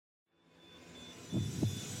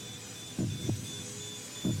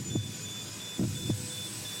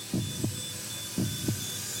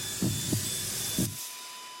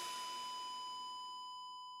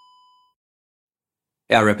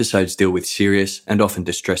Our episodes deal with serious and often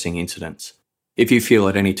distressing incidents. If you feel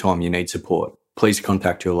at any time you need support, please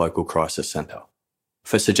contact your local crisis centre.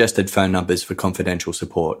 For suggested phone numbers for confidential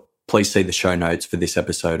support, please see the show notes for this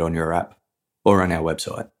episode on your app or on our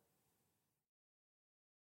website.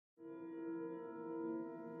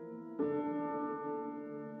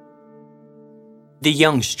 The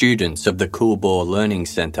young students of the Coolbaugh Learning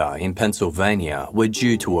Centre in Pennsylvania were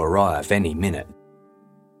due to arrive any minute.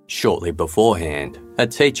 Shortly beforehand, a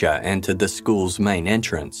teacher entered the school's main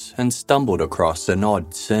entrance and stumbled across an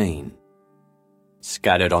odd scene.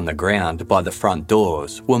 Scattered on the ground by the front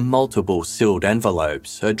doors were multiple sealed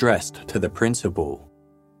envelopes addressed to the principal.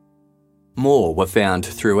 More were found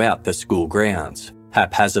throughout the school grounds,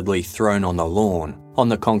 haphazardly thrown on the lawn, on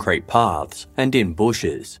the concrete paths, and in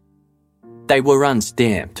bushes. They were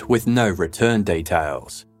unstamped with no return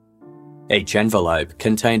details. Each envelope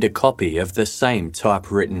contained a copy of the same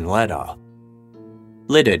typewritten letter.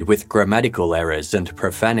 Littered with grammatical errors and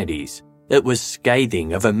profanities, it was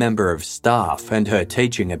scathing of a member of staff and her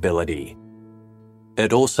teaching ability.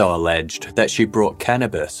 It also alleged that she brought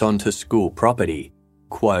cannabis onto school property,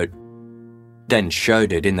 quote, then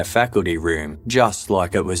showed it in the faculty room just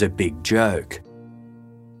like it was a big joke.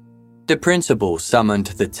 The principal summoned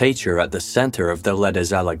the teacher at the centre of the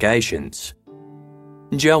letter's allegations.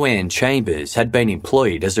 JoAnne Chambers had been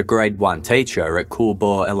employed as a Grade 1 teacher at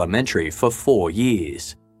Coolbaugh Elementary for 4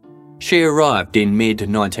 years. She arrived in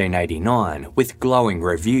mid-1989 with glowing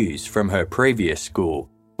reviews from her previous school,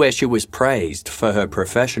 where she was praised for her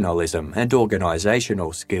professionalism and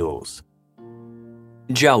organisational skills.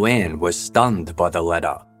 JoAnne was stunned by the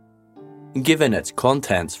letter. Given its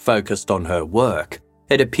contents focused on her work,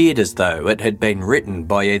 it appeared as though it had been written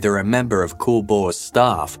by either a member of Coolbaugh's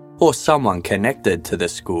staff or someone connected to the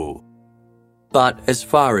school. But as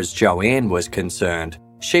far as JoAnne was concerned,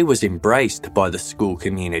 she was embraced by the school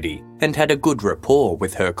community and had a good rapport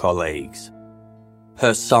with her colleagues.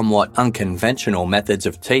 Her somewhat unconventional methods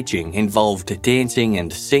of teaching involved dancing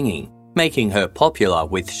and singing, making her popular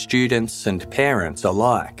with students and parents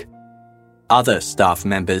alike. Other staff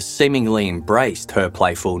members seemingly embraced her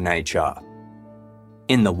playful nature.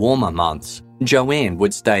 In the warmer months, JoAnne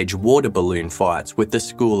would stage water balloon fights with the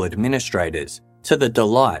school administrators to the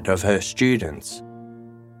delight of her students.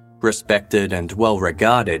 Respected and well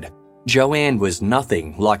regarded, JoAnne was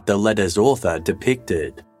nothing like the letter's author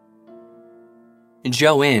depicted.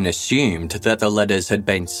 JoAnne assumed that the letters had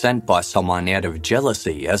been sent by someone out of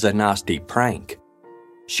jealousy as a nasty prank.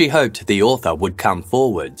 She hoped the author would come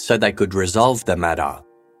forward so they could resolve the matter.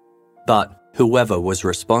 But whoever was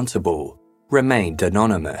responsible remained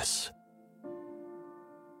anonymous.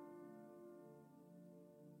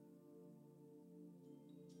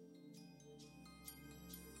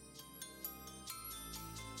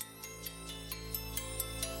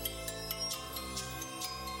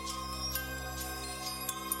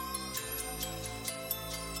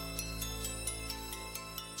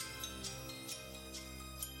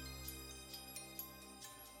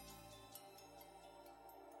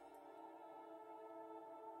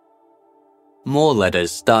 More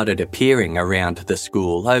letters started appearing around the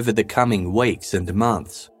school over the coming weeks and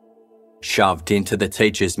months. Shoved into the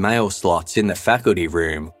teachers' mail slots in the faculty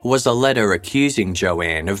room was a letter accusing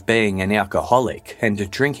JoAnne of being an alcoholic and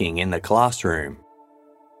drinking in the classroom.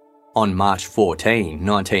 On March 14,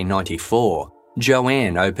 1994,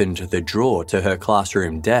 JoAnne opened the drawer to her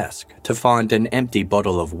classroom desk to find an empty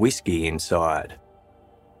bottle of whiskey inside.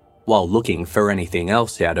 While looking for anything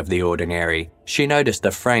else out of the ordinary, she noticed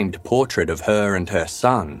a framed portrait of her and her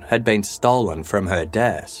son had been stolen from her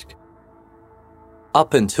desk.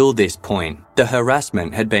 Up until this point, the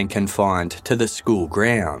harassment had been confined to the school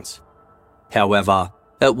grounds. However,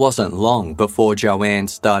 it wasn't long before JoAnne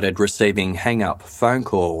started receiving hang-up phone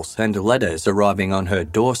calls and letters arriving on her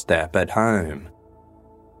doorstep at home.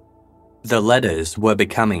 The letters were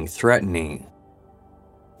becoming threatening.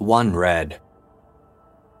 One read,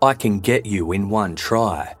 "I can get you in one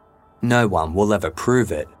try. No one will ever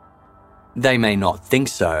prove it. They may not think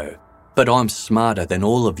so, but I'm smarter than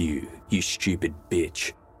all of you, you stupid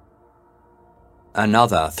bitch."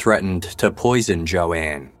 Another threatened to poison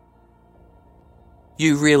JoAnne.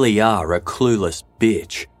 "You really are a clueless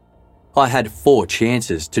bitch. I had 4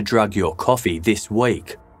 chances to drug your coffee this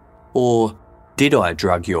week. Or did I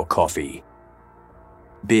drug your coffee?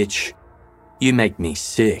 Bitch, you make me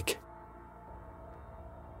sick."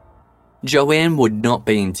 JoAnne would not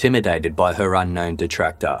be intimidated by her unknown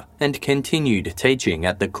detractor and continued teaching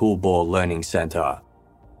at the Coolbaugh Learning Centre.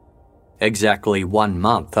 Exactly 1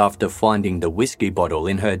 month after finding the whiskey bottle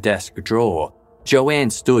in her desk drawer,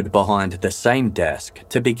 JoAnne stood behind the same desk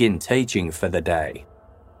to begin teaching for the day.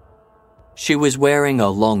 She was wearing a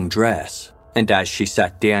long dress, and as she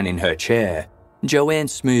sat down in her chair, JoAnne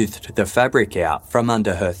smoothed the fabric out from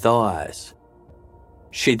under her thighs.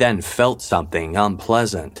 She then felt something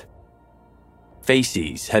unpleasant.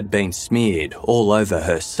 Feces had been smeared all over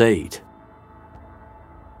her seat.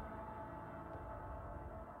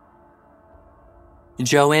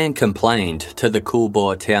 JoAnne complained to the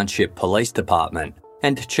Coolbaugh Township Police Department,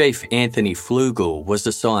 and Chief Anthony Flugel was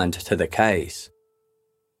assigned to the case.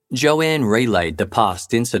 JoAnne relayed the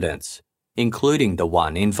past incidents, including the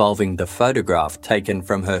one involving the photograph taken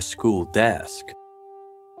from her school desk.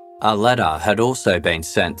 A letter had also been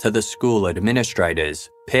sent to the school administrators,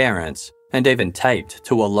 parents, and even taped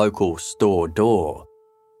to a local store door.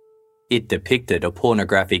 It depicted a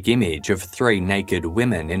pornographic image of 3 naked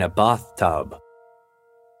women in a bathtub.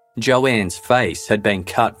 JoAnne's face had been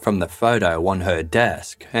cut from the photo on her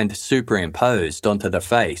desk and superimposed onto the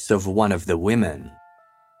face of one of the women.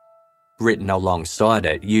 Written alongside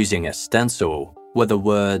it using a stencil were the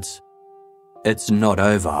words, "It's not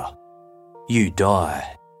over. You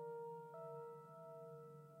die."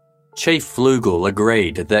 Chief Flugel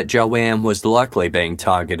agreed that JoAnne was likely being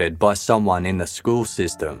targeted by someone in the school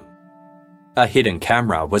system. A hidden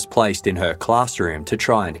camera was placed in her classroom to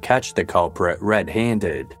try and catch the culprit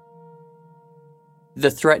red-handed. The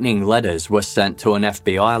threatening letters were sent to an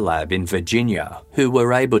FBI lab in Virginia, who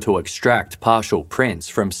were able to extract partial prints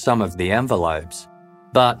from some of the envelopes,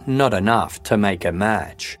 but not enough to make a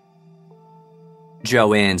match.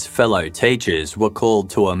 JoAnne's fellow teachers were called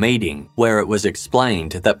to a meeting where it was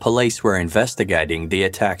explained that police were investigating the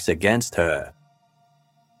attacks against her.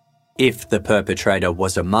 If the perpetrator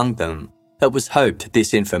was among them, it was hoped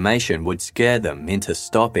this information would scare them into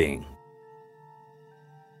stopping.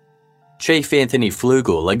 Chief Anthony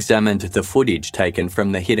Flugel examined the footage taken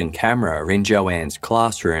from the hidden camera in JoAnne's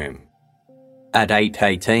classroom. At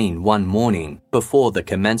 8:18 one morning, before the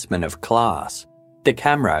commencement of class, the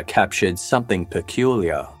camera captured something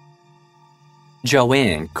peculiar.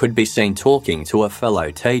 JoAnne could be seen talking to a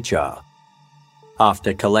fellow teacher.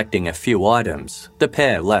 After collecting a few items, the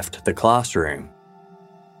pair left the classroom.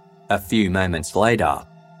 A few moments later,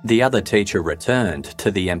 the other teacher returned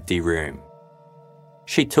to the empty room.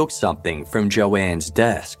 She took something from JoAnne's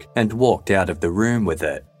desk and walked out of the room with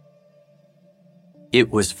it.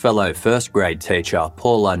 It was fellow first-grade teacher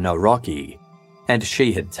Paula Norocki, and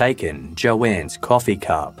she had taken JoAnne's coffee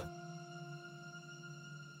cup.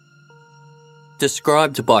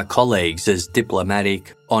 Described by colleagues as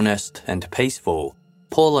diplomatic, honest, and peaceful,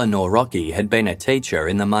 Paula Norocki had been a teacher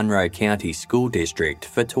in the Monroe County School District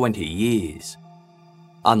for 20 years.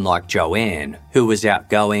 Unlike JoAnne, who was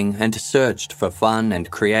outgoing and searched for fun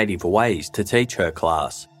and creative ways to teach her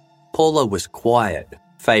class, Paula was quiet,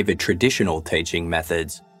 favoured traditional teaching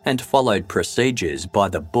methods, and followed procedures by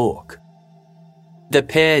the book. The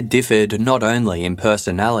pair differed not only in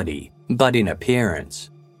personality, but in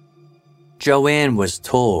appearance. JoAnne was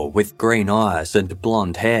tall with green eyes and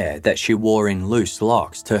blonde hair that she wore in loose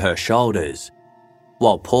locks to her shoulders,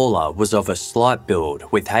 while Paula was of a slight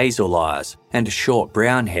build with hazel eyes and short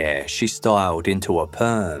brown hair she styled into a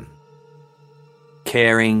perm.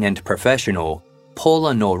 Caring and professional,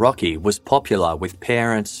 Paula Norocki was popular with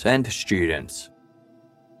parents and students.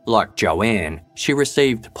 Like JoAnne, she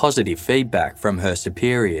received positive feedback from her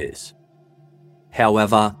superiors.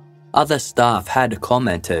 However, other staff had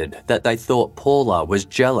commented that they thought Paula was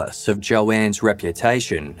jealous of JoAnne's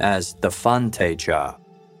reputation as the fun teacher.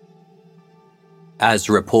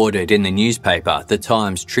 As reported in the newspaper The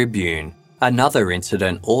Times-Tribune, another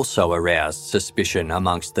incident also aroused suspicion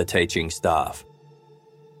amongst the teaching staff.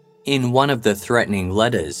 In one of the threatening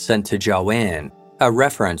letters sent to JoAnne, a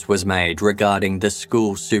reference was made regarding the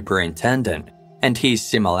school superintendent and his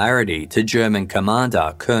similarity to German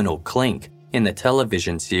commander Colonel Klink in the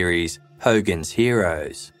television series Hogan's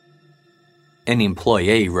Heroes. An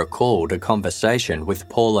employee recalled a conversation with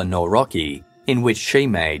Paula Norocki in which she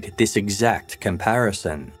made this exact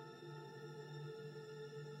comparison.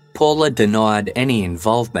 Paula denied any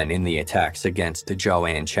involvement in the attacks against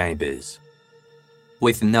JoAnne Chambers.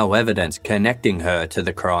 With no evidence connecting her to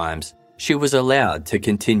the crimes, she was allowed to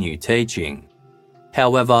continue teaching.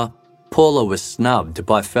 However, Paula was snubbed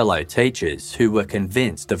by fellow teachers who were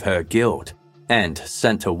convinced of her guilt and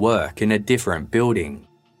sent to work in a different building.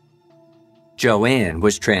 JoAnne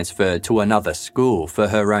was transferred to another school for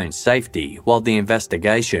her own safety while the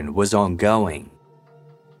investigation was ongoing.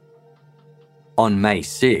 On May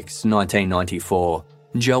 6, 1994,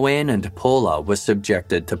 JoAnne and Paula were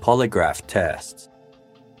subjected to polygraph tests.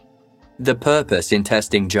 The purpose in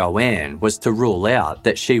testing JoAnne was to rule out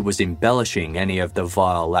that she was embellishing any of the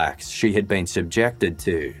vile acts she had been subjected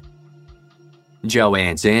to.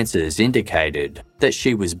 JoAnne's answers indicated that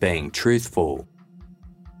she was being truthful.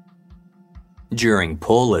 During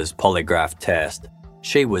Paula's polygraph test,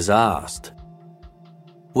 she was asked,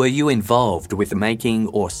 "Were you involved with making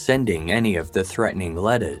or sending any of the threatening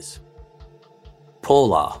letters?"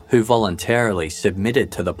 Paula, who voluntarily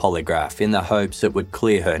submitted to the polygraph in the hopes it would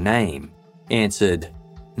clear her name, answered,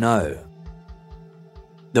 "No."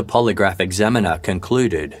 The polygraph examiner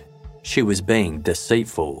concluded she was being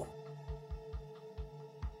deceitful.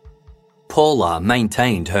 Paula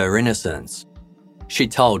maintained her innocence. She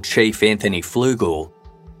told Chief Anthony Flugel,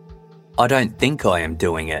 "I don't think I am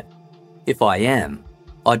doing it. If I am,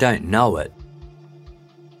 I don't know it."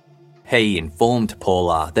 He informed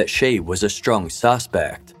Paula that she was a strong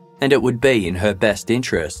suspect and it would be in her best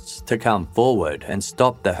interests to come forward and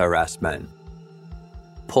stop the harassment.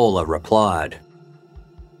 Paula replied,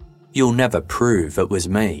 "You'll never prove it was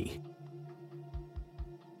me."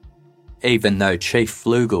 Even though Chief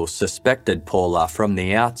Flugel suspected Paula from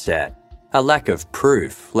the outset, a lack of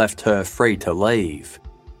proof left her free to leave.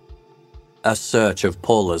 A search of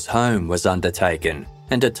Paula's home was undertaken,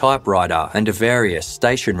 and a typewriter and various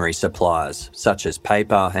stationery supplies, such as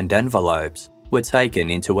paper and envelopes, were taken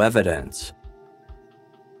into evidence.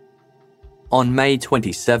 On May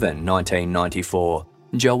 27, 1994,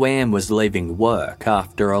 JoAnne was leaving work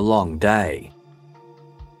after a long day.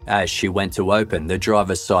 As she went to open the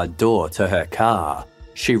driver's side door to her car,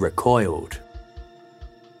 she recoiled.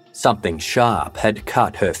 Something sharp had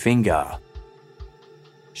cut her finger.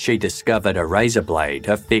 She discovered a razor blade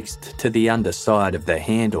affixed to the underside of the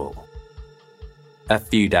handle. A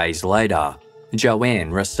few days later,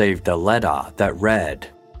 JoAnne received a letter that read,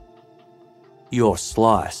 "You're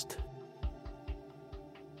sliced."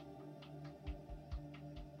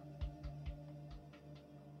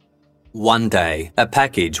 One day, a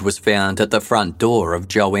package was found at the front door of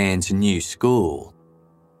JoAnne's new school.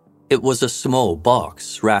 It was a small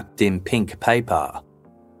box wrapped in pink paper.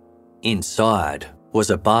 Inside was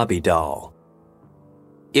a Barbie doll.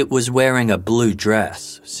 It was wearing a blue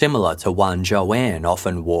dress similar to one JoAnne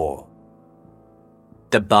often wore.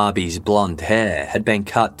 The Barbie's blonde hair had been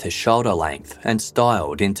cut to shoulder length and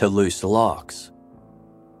styled into loose locks.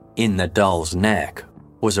 In the doll's neck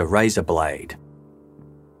was a razor blade.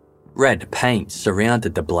 Red paint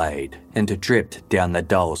surrounded the blade and dripped down the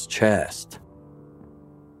doll's chest.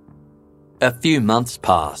 A few months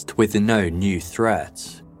passed with no new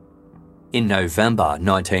threats. In November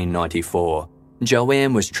 1994,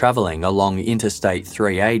 JoAnne was travelling along Interstate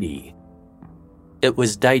 380. It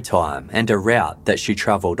was daytime and a route that she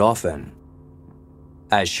travelled often.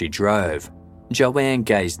 As she drove, JoAnne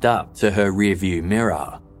gazed up to her rearview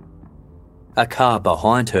mirror. A car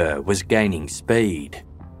behind her was gaining speed.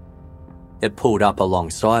 It pulled up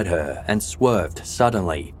alongside her and swerved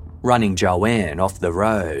suddenly, running JoAnne off the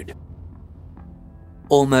road.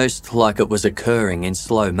 Almost like it was occurring in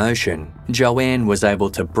slow motion, JoAnne was able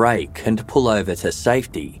to brake and pull over to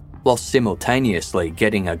safety, while simultaneously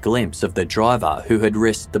getting a glimpse of the driver who had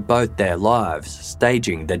risked both their lives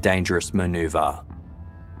staging the dangerous manoeuvre.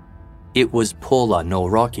 It was Paula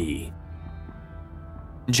Norocki.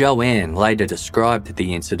 JoAnne later described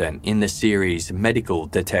the incident in the series Medical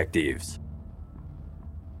Detectives.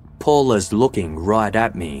 "Paula's looking right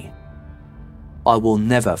at me. I will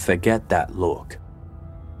never forget that look."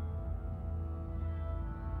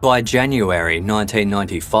 By January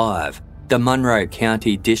 1995, the Monroe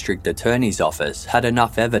County District Attorney's Office had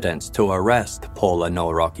enough evidence to arrest Paula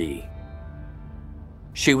Norocki.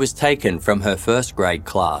 She was taken from her first grade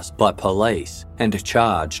class by police and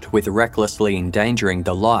charged with recklessly endangering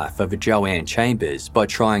the life of JoAnne Chambers by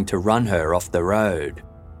trying to run her off the road.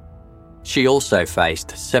 She also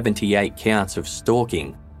faced 78 counts of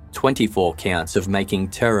stalking, 24 counts of making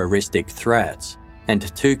terroristic threats, and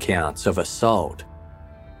 2 counts of assault.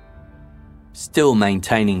 Still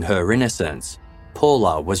maintaining her innocence,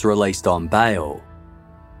 Paula was released on bail.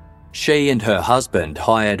 She and her husband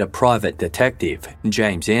hired a private detective,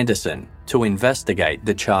 James Anderson, to investigate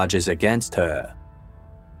the charges against her.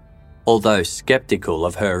 Although skeptical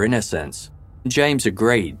of her innocence, James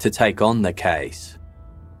agreed to take on the case.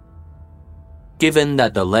 Given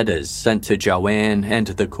that the letters sent to JoAnne and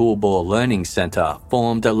the Coolbaugh Learning Centre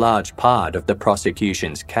formed a large part of the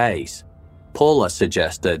prosecution's case, Paula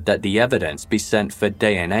suggested that the evidence be sent for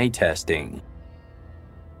DNA testing.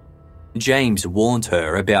 James warned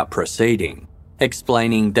her about proceeding,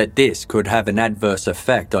 explaining that this could have an adverse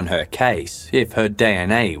effect on her case if her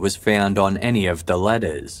DNA was found on any of the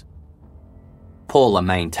letters. Paula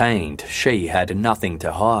maintained she had nothing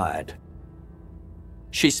to hide.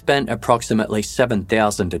 She spent approximately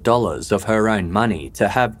 $7,000 of her own money to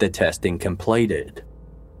have the testing completed.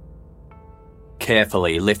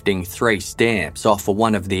 Carefully lifting 3 stamps off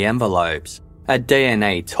one of the envelopes, a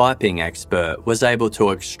DNA typing expert was able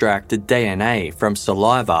to extract DNA from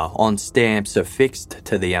saliva on stamps affixed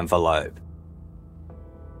to the envelope.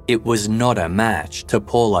 It was not a match to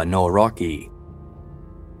Paula nor Rocky.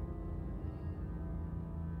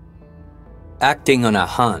 Acting on a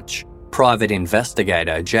hunch, private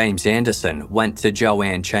investigator James Anderson went to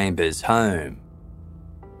JoAnne Chambers' home.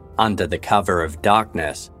 Under the cover of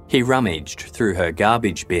darkness, he rummaged through her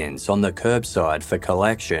garbage bins on the curbside for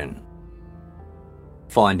collection.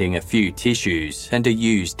 Finding a few tissues and a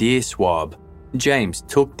used ear swab, James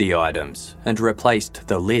took the items and replaced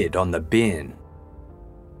the lid on the bin.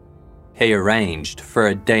 He arranged for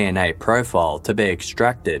a DNA profile to be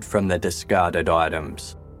extracted from the discarded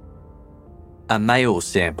items. A male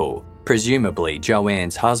sample, presumably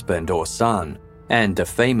JoAnne's husband or son, and a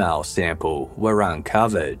female sample were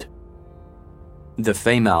uncovered. The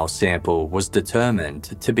female sample was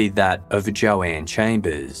determined to be that of JoAnne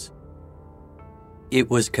Chambers. It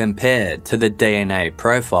was compared to the DNA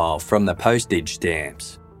profile from the postage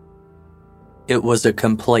stamps. It was a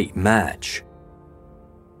complete match.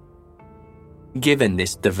 Given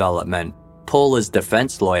this development, Paula's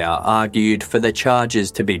defense lawyer argued for the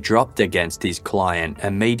charges to be dropped against his client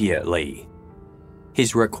immediately.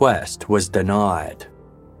 His request was denied.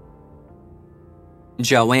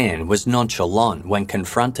 JoAnne was nonchalant when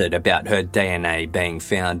confronted about her DNA being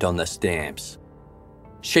found on the stamps.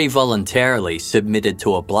 She voluntarily submitted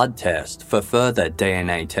to a blood test for further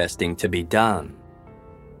DNA testing to be done.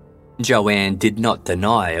 JoAnne did not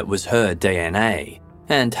deny it was her DNA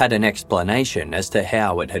and had an explanation as to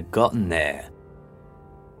how it had gotten there.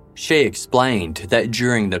 She explained that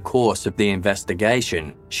during the course of the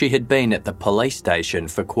investigation, she had been at the police station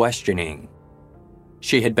for questioning.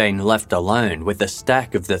 She had been left alone with a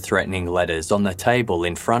stack of the threatening letters on the table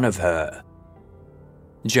in front of her.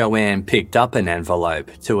 JoAnne picked up an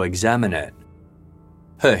envelope to examine it.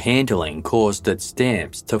 Her handling caused its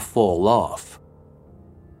stamps to fall off.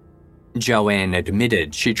 JoAnne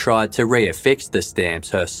admitted she tried to reaffix the stamps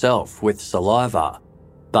herself with saliva,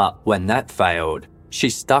 but when that failed, she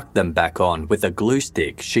stuck them back on with a glue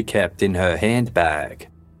stick she kept in her handbag.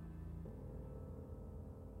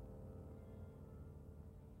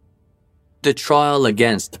 The trial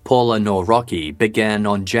against Paula Norocki began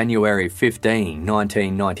on January 15,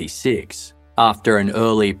 1996, after an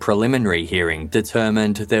early preliminary hearing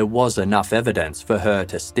determined there was enough evidence for her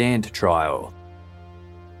to stand trial.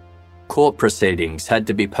 Court proceedings had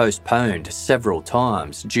to be postponed several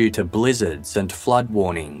times due to blizzards and flood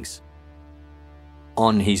warnings.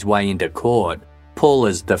 On his way into court,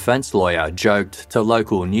 Paula's defense lawyer joked to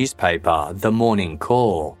local newspaper The Morning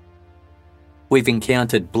Call, "We've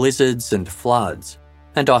encountered blizzards and floods,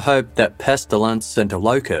 and I hope that pestilence and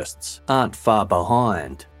locusts aren't far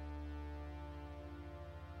behind."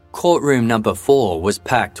 Courtroom number 4 was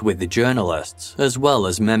packed with journalists as well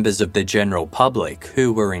as members of the general public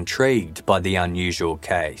who were intrigued by the unusual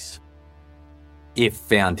case. If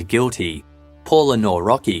found guilty, Paula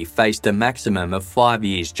Norocki faced a maximum of 5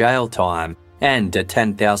 years jail time and a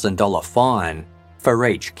 $10,000 fine for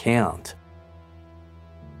each count.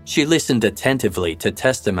 She listened attentively to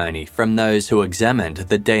testimony from those who examined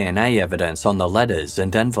the DNA evidence on the letters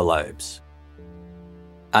and envelopes.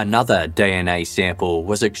 Another DNA sample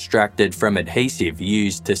was extracted from adhesive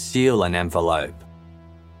used to seal an envelope.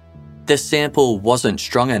 The sample wasn't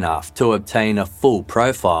strong enough to obtain a full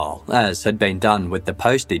profile, as had been done with the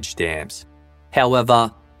postage stamps. However,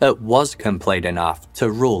 it was complete enough to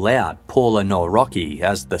rule out Paula Norocki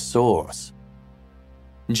as the source.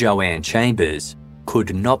 JoAnne Chambers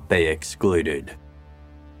could not be excluded.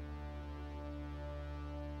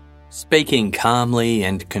 Speaking calmly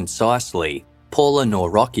and concisely, Paula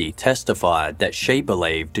Norocki testified that she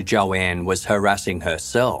believed JoAnne was harassing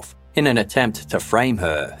herself in an attempt to frame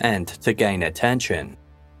her and to gain attention.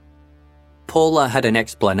 Paula had an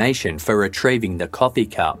explanation for retrieving the coffee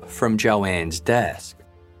cup from JoAnne's desk.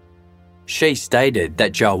 She stated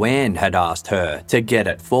that JoAnne had asked her to get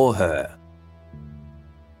it for her.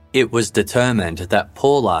 It was determined that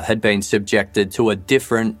Paula had been subjected to a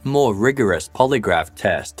different, more rigorous polygraph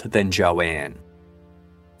test than JoAnne.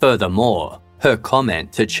 Furthermore, her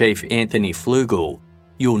comment to Chief Anthony Flugel,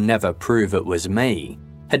 "You'll never prove it was me,"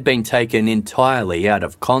 had been taken entirely out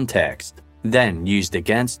of context, then used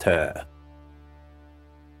against her.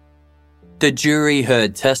 The jury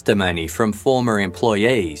heard testimony from former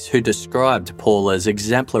employees who described Paula's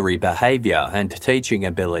exemplary behaviour and teaching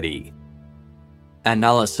ability.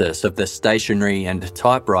 Analysis of the stationery and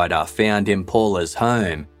typewriter found in Paula's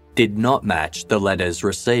home did not match the letters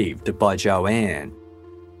received by JoAnne.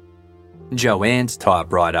 JoAnne's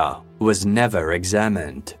typewriter was never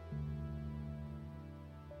examined.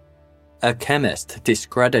 A chemist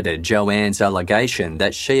discredited JoAnne's allegation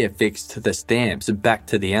that she affixed the stamps back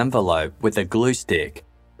to the envelope with a glue stick,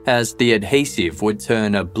 as the adhesive would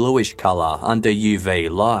turn a bluish colour under UV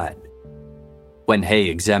light. When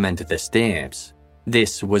he examined the stamps,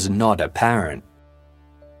 this was not apparent.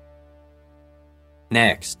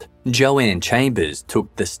 Next, JoAnne Chambers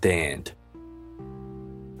took the stand.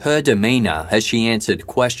 Her demeanour as she answered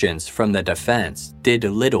questions from the defence did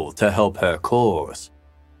little to help her cause.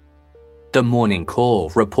 The Morning Call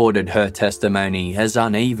reported her testimony as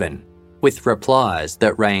uneven, with replies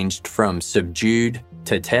that ranged from subdued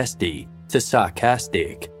to testy to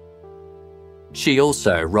sarcastic. She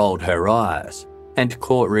also rolled her eyes, and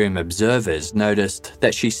courtroom observers noticed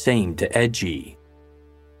that she seemed edgy.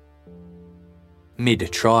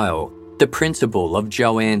 Mid-trial, the principal of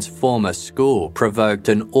JoAnne's former school provoked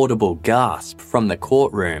an audible gasp from the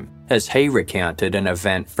courtroom as he recounted an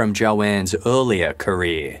event from JoAnne's earlier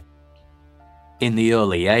career. In the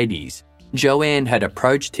early 80s, JoAnne had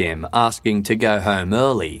approached him asking to go home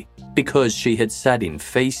early because she had sat in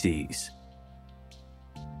feces.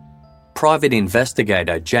 Private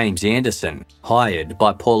investigator James Anderson, hired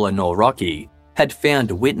by Paula Norocki, had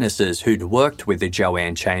found witnesses who'd worked with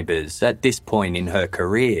JoAnne Chambers at this point in her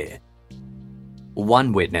career.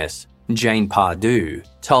 One witness, Jane Pardue,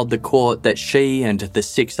 told the court that she and the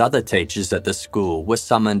 6 other teachers at the school were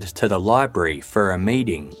summoned to the library for a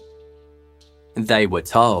meeting. They were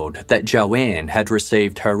told that JoAnne had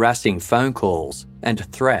received harassing phone calls and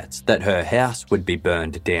threats that her house would be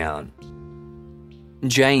burned down.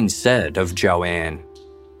 Jane said of JoAnne,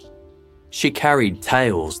 "She carried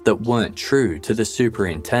tales that weren't true to the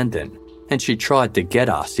superintendent, and she tried to get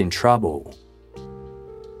us in trouble."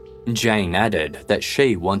 Jane added that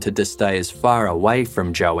she wanted to stay as far away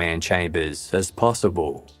from JoAnne Chambers as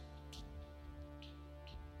possible.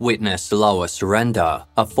 Witness Lois Render,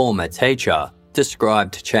 a former teacher,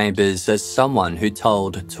 described Chambers as someone who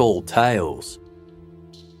told tall tales.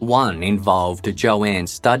 One involved JoAnne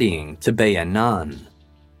studying to be a nun.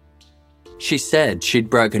 She said she'd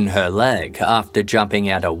broken her leg after jumping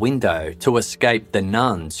out a window to escape the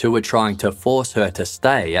nuns who were trying to force her to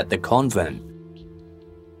stay at the convent.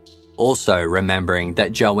 Also remembering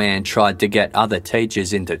that JoAnne tried to get other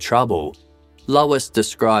teachers into trouble, Lois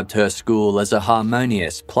described her school as a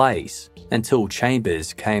harmonious place until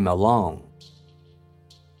Chambers came along.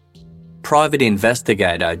 Private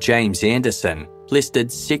investigator James Anderson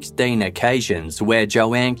listed 16 occasions where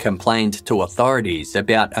JoAnne complained to authorities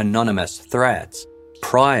about anonymous threats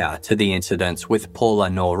prior to the incidents with Paula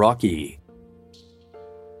Norocki.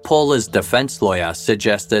 Paula's defense lawyer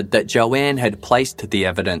suggested that JoAnne had placed the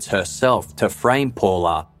evidence herself to frame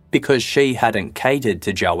Paula because she hadn't catered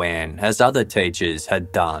to JoAnne as other teachers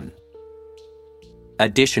had done.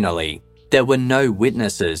 Additionally, there were no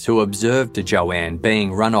witnesses who observed JoAnne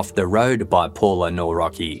being run off the road by Paula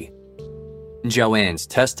Norocki. JoAnne's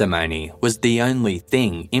testimony was the only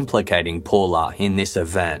thing implicating Paula in this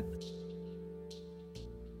event.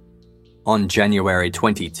 On January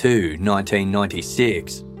 22,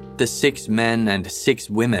 1996, the 6 men and 6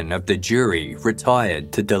 women of the jury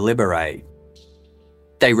retired to deliberate.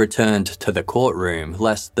 They returned to the courtroom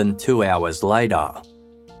less than 2 hours later.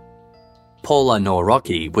 Paula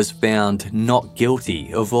Norocki was found not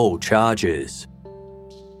guilty of all charges.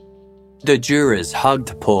 The jurors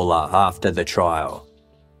hugged Paula after the trial.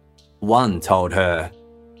 One told her,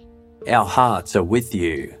 "Our hearts are with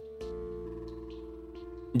you."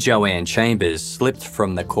 JoAnne Chambers slipped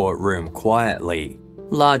from the courtroom quietly,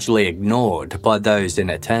 largely ignored by those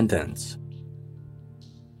in attendance.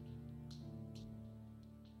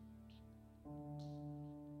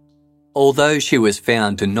 Although she was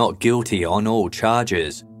found not guilty on all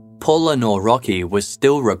charges, Paula Norocki was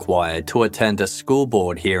still required to attend a school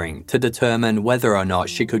board hearing to determine whether or not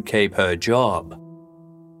she could keep her job.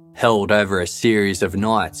 Held over a series of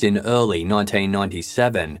nights in early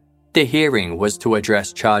 1997, the hearing was to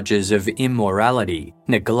address charges of immorality,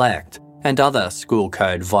 neglect, and other school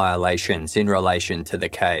code violations in relation to the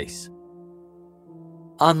case.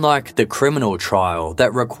 Unlike the criminal trial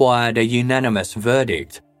that required a unanimous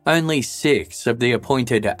verdict, only 6 of the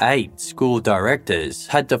appointed 8 school directors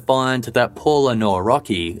had to find that Paula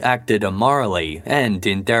Norocki acted immorally and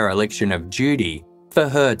in dereliction of duty for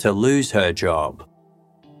her to lose her job.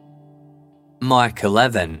 Mike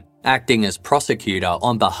Levin, acting as prosecutor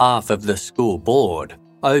on behalf of the school board,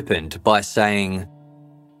 opened by saying,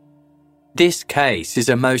 This case is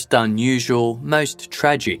a most unusual, most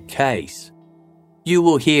tragic case. You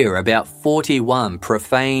will hear about 41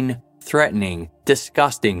 profane, threatening,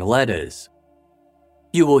 disgusting letters.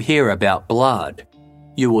 You will hear about blood.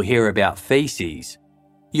 You will hear about feces.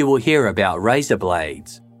 You will hear about razor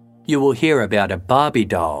blades. You will hear about a Barbie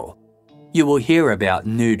doll. You will hear about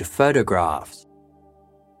nude photographs.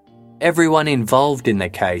 Everyone involved in the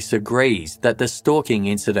case agrees that the stalking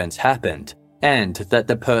incidents happened and that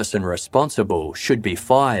the person responsible should be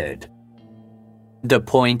fired. The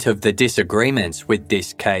point of the disagreements with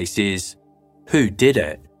this case is, who did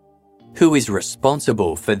it? Who is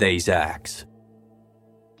responsible for these acts?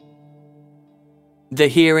 The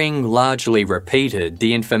hearing largely repeated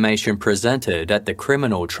the information presented at the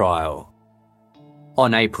criminal trial.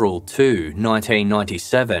 On April 2,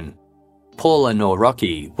 1997, Paula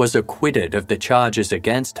Nawrocki was acquitted of the charges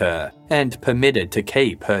against her and permitted to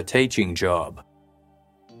keep her teaching job.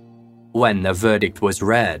 When the verdict was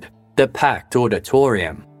read, the packed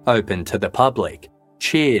auditorium, open to the public,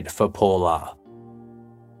 cheered for Paula.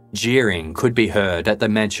 Jeering could be heard at the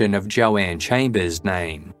mention of JoAnne Chambers'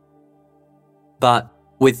 name. But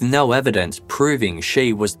with no evidence proving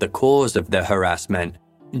she was the cause of the harassment,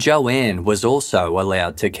 JoAnne was also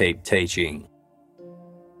allowed to keep teaching.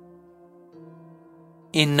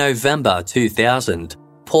 In November 2000,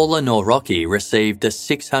 Paula Nawrocki received a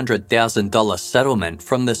 $600,000 settlement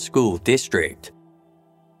from the school district.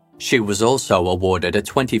 She was also awarded a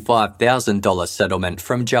 $25,000 settlement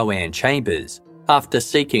from JoAnne Chambers after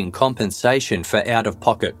seeking compensation for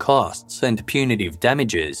out-of-pocket costs and punitive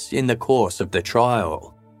damages in the course of the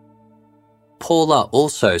trial. Paula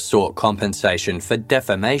also sought compensation for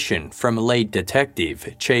defamation from lead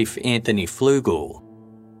detective Chief Anthony Flugel.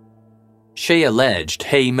 She alleged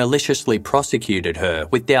he maliciously prosecuted her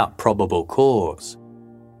without probable cause.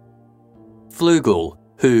 Flugel,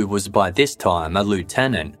 who was by this time a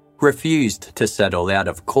lieutenant, refused to settle out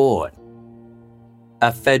of court.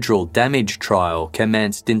 A federal damage trial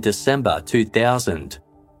commenced in December 2000.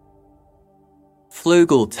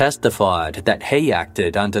 Flugel testified that he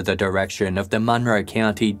acted under the direction of the Monroe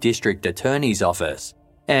County District Attorney's Office,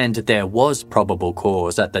 and there was probable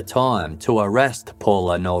cause at the time to arrest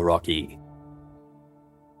Paula Nawrocki.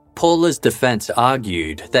 Paula's defense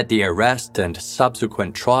argued that the arrest and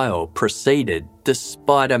subsequent trial proceeded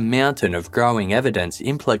despite a mountain of growing evidence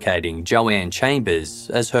implicating JoAnne Chambers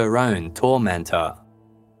as her own tormentor.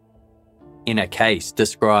 In a case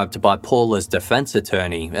described by Paula's defense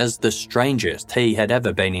attorney as the strangest he had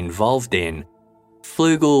ever been involved in,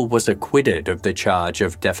 Flugel was acquitted of the charge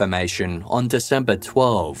of defamation on December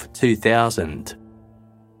 12, 2000.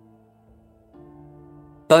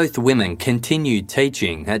 Both women continued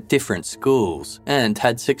teaching at different schools and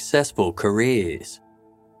had successful careers.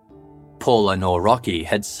 Paula Nawrocki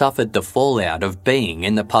had suffered the fallout of being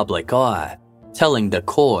in the public eye, telling the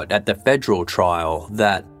court at the federal trial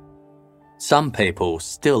that, "Some people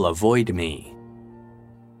still avoid me."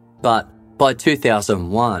 But by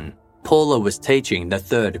 2001, Paula was teaching the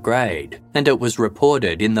 3rd grade, and it was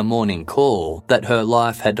reported in the morning call that her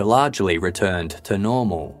life had largely returned to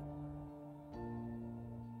normal.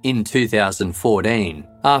 In 2014,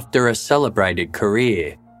 after a celebrated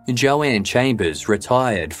career, JoAnne Chambers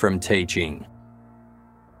retired from teaching.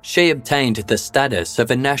 She obtained the status of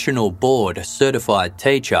a National Board certified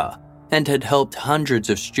teacher and had helped hundreds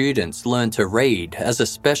of students learn to read as a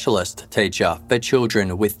specialist teacher for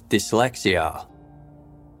children with dyslexia.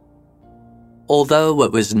 Although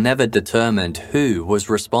it was never determined who was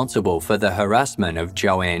responsible for the harassment of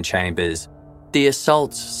JoAnne Chambers, the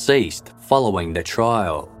assaults ceased following the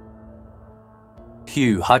trial.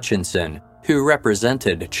 Hugh Hutchinson, who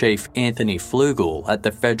represented Chief Anthony Flugel at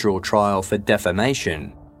the federal trial for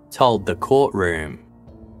defamation, told the courtroom,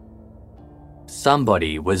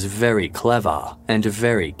 "Somebody was very clever and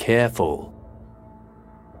very careful.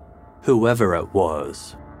 Whoever it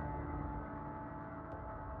was."